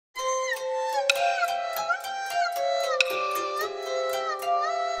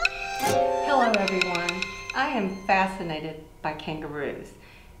Hello everyone, I am fascinated by kangaroos,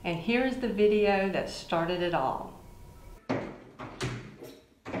 and here is the video that started it all.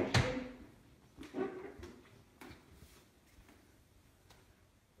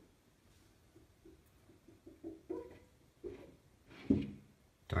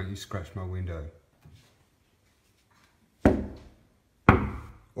 Don't you scratch my window.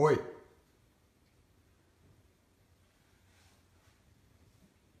 Oi!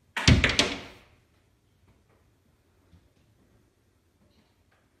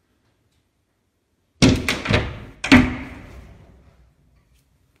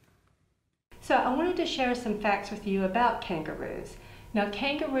 So I wanted to share some facts with you about kangaroos. Now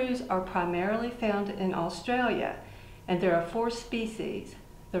kangaroos are primarily found in Australia, and there are 4 species: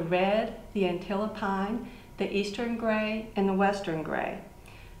 the red, the Antillepine, the eastern grey, and the western grey.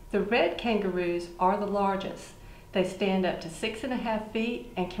 The red kangaroos are the largest. They stand up to 6.5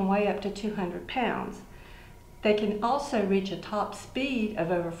 feet and can weigh up to 200 pounds. They can also reach a top speed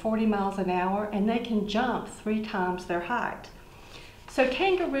of over 40 miles an hour, and they can jump 3 times their height. So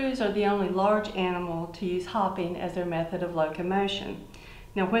kangaroos are the only large animal to use hopping as their method of locomotion.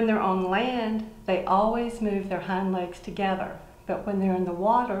 Now when they're on land, they always move their hind legs together, but when they're in the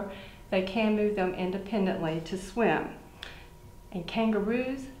water, they can move them independently to swim. And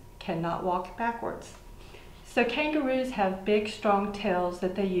kangaroos cannot walk backwards. So kangaroos have big, strong tails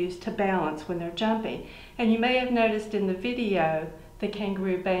that they use to balance when they're jumping. And you may have noticed in the video, the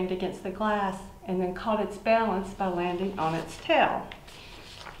kangaroo banged against the glass and then caught its balance by landing on its tail.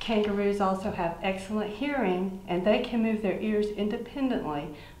 Kangaroos also have excellent hearing, and they can move their ears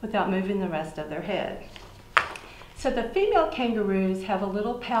independently without moving the rest of their head. So the female kangaroos have a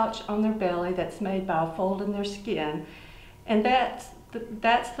little pouch on their belly that's made by a fold in their skin, and that's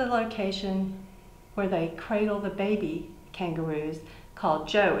the location where they cradle the baby kangaroos, called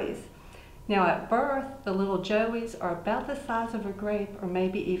joeys. Now at birth, the little joeys are about the size of a grape or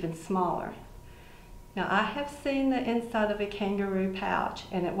maybe even smaller. Now I have seen the inside of a kangaroo pouch,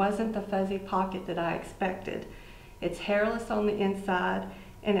 and it wasn't the fuzzy pocket that I expected. It's hairless on the inside,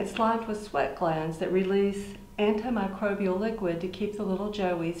 and it's lined with sweat glands that release antimicrobial liquid to keep the little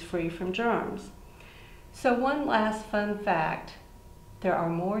joeys free from germs. So one last fun fact: there are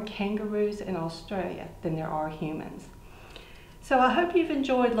more kangaroos in Australia than there are humans. So I hope you've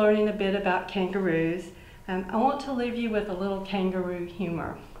enjoyed learning a bit about kangaroos. I want to leave you with a little kangaroo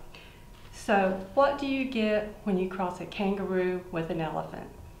humor. So what do you get when you cross a kangaroo with an elephant?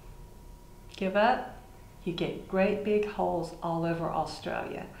 Give up? You get great big holes all over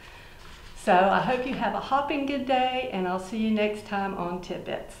Australia. So I hope you have a hopping good day, and I'll see you next time on Tid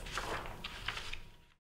Bits.